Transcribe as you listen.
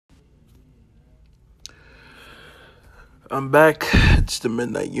I'm back. It's the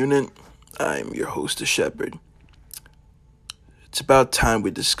Midnight Unit. I'm your host, The Shepherd. It's about time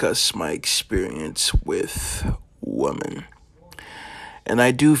we discuss my experience with women. And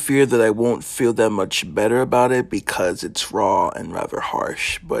I do fear that I won't feel that much better about it because it's raw and rather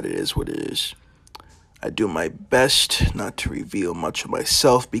harsh, but it is what it is. I do my best not to reveal much of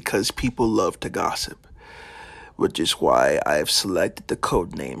myself because people love to gossip, which is why I have selected the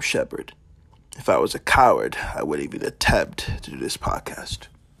code name Shepherd. If I was a coward, I wouldn't even attempt to do this podcast.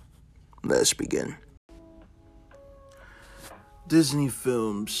 Let's begin. Disney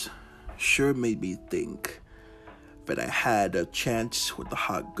films sure made me think that I had a chance with the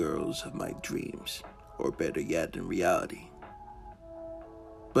hot girls of my dreams, or better yet, in reality.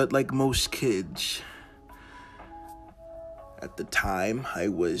 But like most kids, at the time, I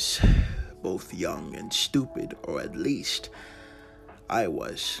was both young and stupid, or at least I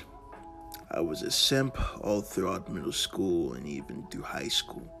was. I was a simp all throughout middle school and even through high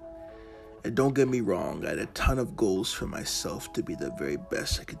school. And don't get me wrong, I had a ton of goals for myself to be the very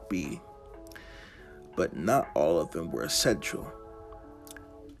best I could be. But not all of them were essential.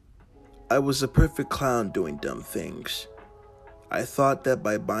 I was a perfect clown doing dumb things. I thought that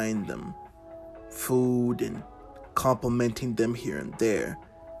by buying them food and complimenting them here and there,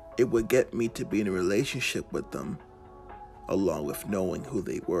 it would get me to be in a relationship with them, along with knowing who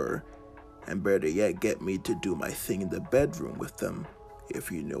they were, and better yet, get me to do my thing in the bedroom with them,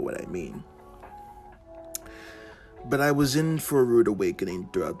 if you know what I mean. But I was in for a rude awakening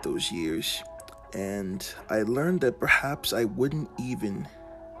throughout those years, and I learned that perhaps I wouldn't even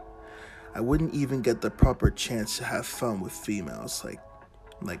get the proper chance to have fun with females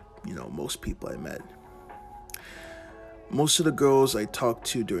like most people I met. Most of the girls I talked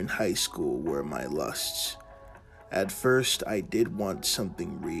to during high school were my lusts. At first, I did want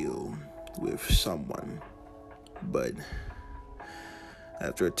something real with someone, but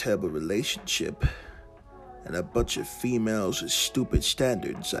after a terrible relationship and a bunch of females with stupid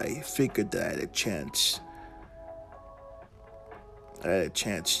standards, I figured that I had a chance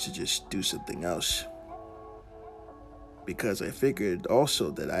to just do something else, because I figured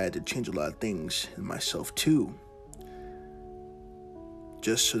also that I had to change a lot of things in myself too,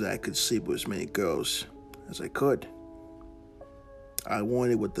 just so that I could sleep with as many girls as I could. I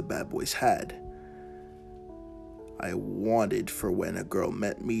wanted what the bad boys had. I wanted for when a girl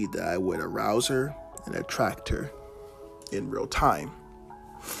met me that I would arouse her and attract her in real time.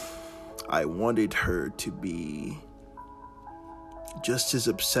 I wanted her to be just as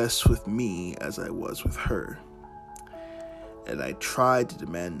obsessed with me as I was with her. And I tried to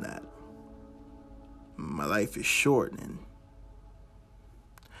demand that. My life is short, and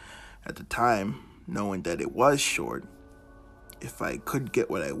at the time, knowing that it was short, if I could get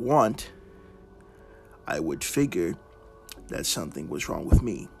what I want, I would figure that something was wrong with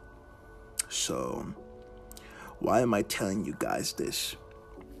me. So, why am I telling you guys this?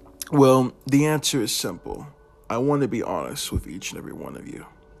 Well, the answer is simple. I want to be honest with each and every one of you.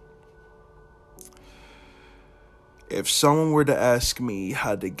 If someone were to ask me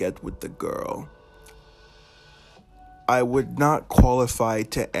how to get with the girl, I would not qualify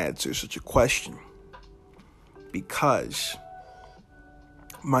to answer such a question, because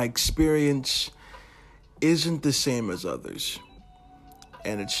my experience isn't the same as others,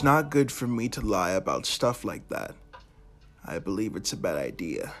 and it's not good for me to lie about stuff like that. I believe it's a bad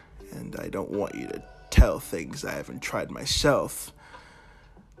idea, and I don't want you to tell things I haven't tried myself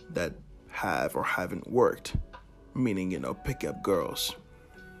that have or haven't worked, meaning, pick up girls.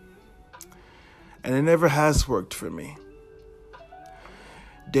 And it never has worked for me.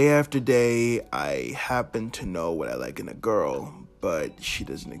 Day after day, I happen to know what I like in a girl, but she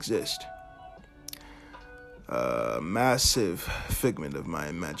doesn't exist. A massive figment of my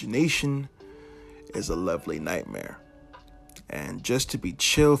imagination is a lovely nightmare. And just to be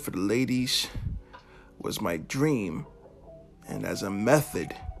chill for the ladies was my dream, and as a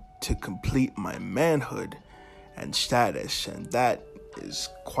method to complete my manhood and status, and that is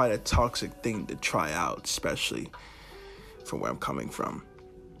quite a toxic thing to try out, especially from where I'm coming from.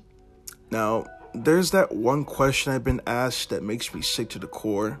 Now, there's that one question I've been asked that makes me sick to the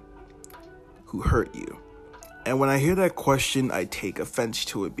core. Who hurt you? And when I hear that question, I take offense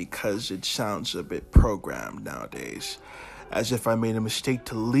to it because it sounds a bit programmed nowadays, as if I made a mistake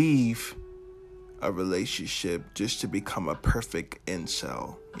to leave a relationship just to become a perfect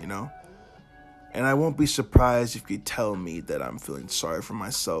incel, And I won't be surprised if you tell me that I'm feeling sorry for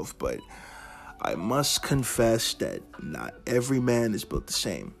myself, but I must confess that not every man is built the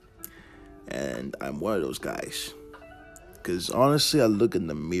same. And I'm one of those guys. Because honestly, I look in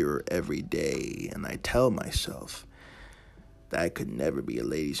the mirror every day and I tell myself that I could never be a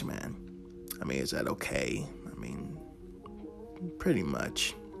ladies' man. I mean, is that okay? I mean, pretty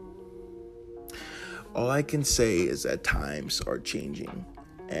much. All I can say is that times are changing,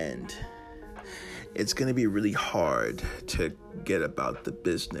 and it's going to be really hard to get about the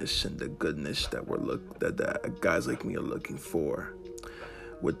business and the goodness that guys like me are looking for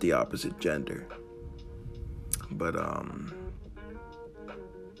with the opposite gender. But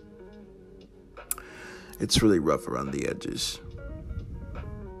it's really rough around the edges.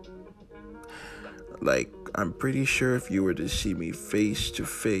 Like, I'm pretty sure if you were to see me face to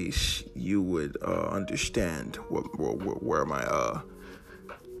face, you would understand where my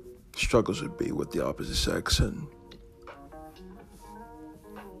struggles would be with the opposite sex. And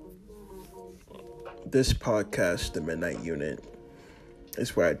this podcast, The Midnight Unit,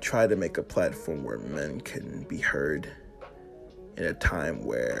 is where I try to make a platform where men can be heard in a time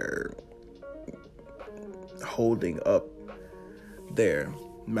where holding up their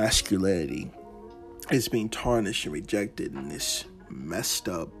masculinity is being tarnished and rejected in this messed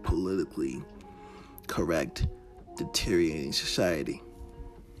up, politically correct, deteriorating society.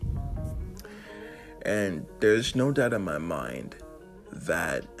 And there's no doubt in my mind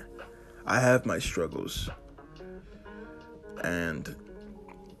that I have my struggles. And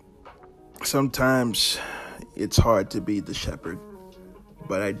sometimes it's hard to be the shepherd,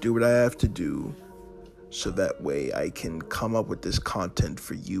 but I do what I have to do so that way I can come up with this content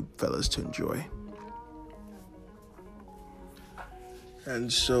for you fellas to enjoy.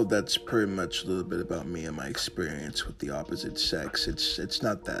 And so that's pretty much a little bit about me and my experience with the opposite sex. It's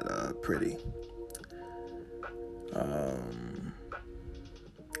not that pretty.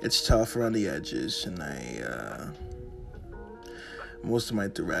 It's tough around the edges, and most of my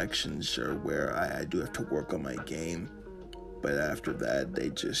interactions are where I do have to work on my game. But after that, they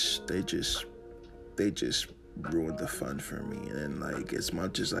just ruined the fun for me. And like, as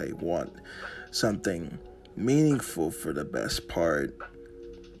much as I want something meaningful for the best part,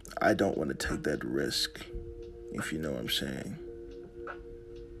 I don't want to take that risk, if you know what I'm saying.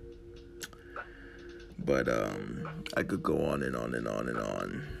 But I could go on and on and on and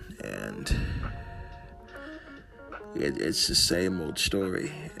on, and it's the same old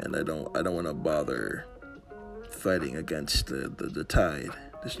story, and I don't want to bother fighting against the tide.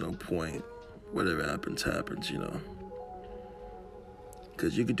 There's no point. Whatever happens, you know.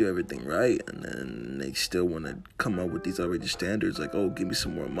 Because you could do everything right, and then they still want to come up with these outrageous standards, like, oh, give me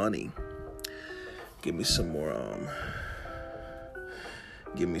some more money, give me some more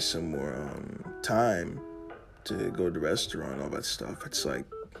time to go to the restaurant, all that stuff. It's like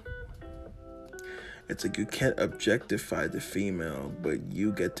you can't objectify the female, but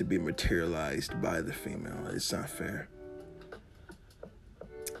you get to be materialized by the female. It's not fair.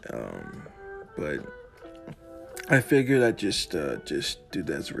 But I figured I'd just do that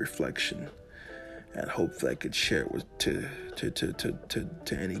as a reflection, and hopefully I could share it with to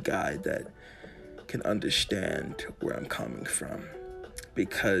any guy that can understand where I'm coming from.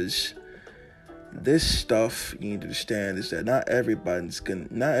 Because this stuff, you need to understand, is that not every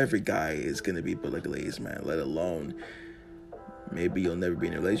guy is gonna be built like a ladies' man, let alone maybe you'll never be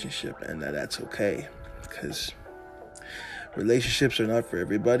in a relationship, and that's okay, because relationships are not for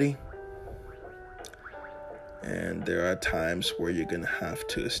everybody. And there are times where you're going to have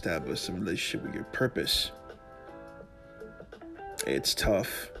to establish a relationship with your purpose. It's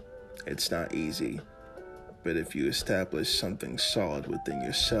tough. It's not easy. But if you establish something solid within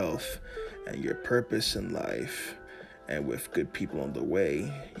yourself and your purpose in life, and with good people on the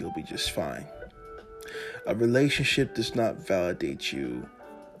way, you'll be just fine. A relationship does not validate you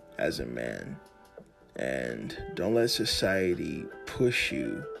as a man. And don't let society push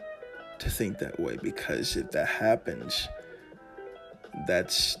you to think that way, because if that happens,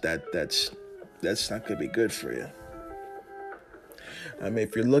 that's not going to be good for you. I mean,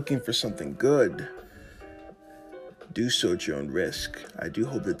 if you're looking for something good, do so at your own risk. I do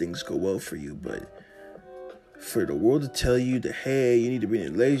hope that things go well for you, but for the world to tell you that, hey, you need to be in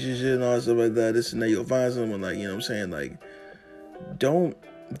a relationship and all that stuff like that, this and that, you'll find someone, like, you know what I'm saying? Like, don't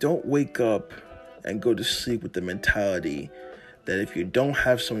wake up and go to sleep with the mentality that if you don't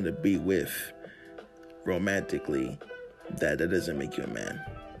have someone to be with romantically, that doesn't make you a man.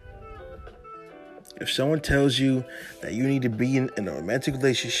 If someone tells you that you need to be in a romantic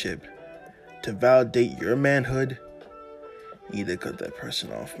relationship to validate your manhood, you either cut that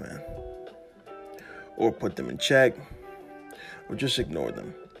person off, man, or put them in check, or just ignore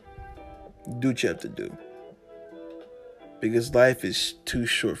them. Do what you have to do, because life is too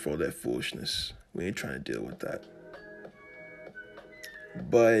short for all that foolishness. We ain't trying to deal with that.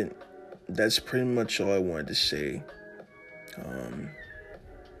 But that's pretty much all I wanted to say.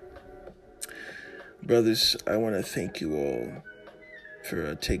 Brothers, I want to thank you all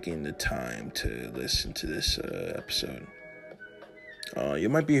for taking the time to listen to this episode. You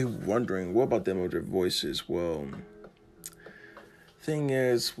might be wondering, what about them other voices? Well, thing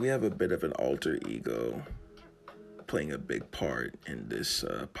is, we have a bit of an alter ego playing a big part in this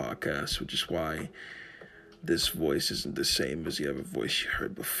podcast, which is why this voice isn't the same as the other voice you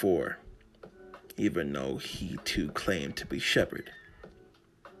heard before, even though he too claimed to be Shepherd.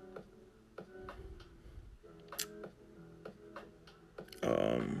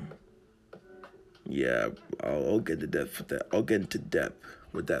 Yeah, I'll get into depth with that. I'll get into depth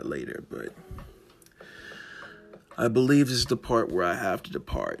with that later, but I believe this is the part where I have to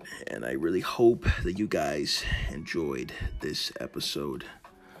depart, and I really hope that you guys enjoyed this episode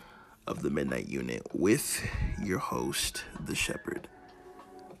of the Midnight Unit with your host, The Shepherd.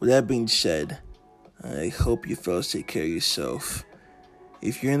 With that being said, I hope you fellas take care of yourself.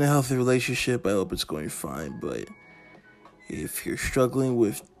 If you're in a healthy relationship, I hope it's going fine, but if you're struggling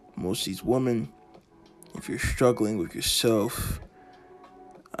with most of these women, if you're struggling with yourself,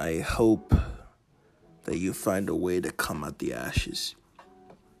 I hope that you find a way to come out the ashes.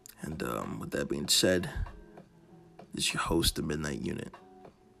 And with that being said, this is your host, The Midnight Unit.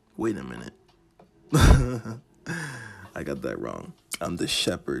 Wait a minute. I got that wrong. I'm the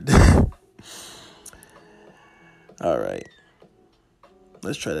Shepherd. All right.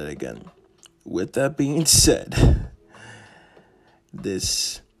 Let's try that again. With that being said,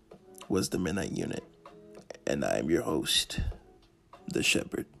 this was the Midnight Unit, and I am your host, The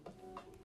Shepherd.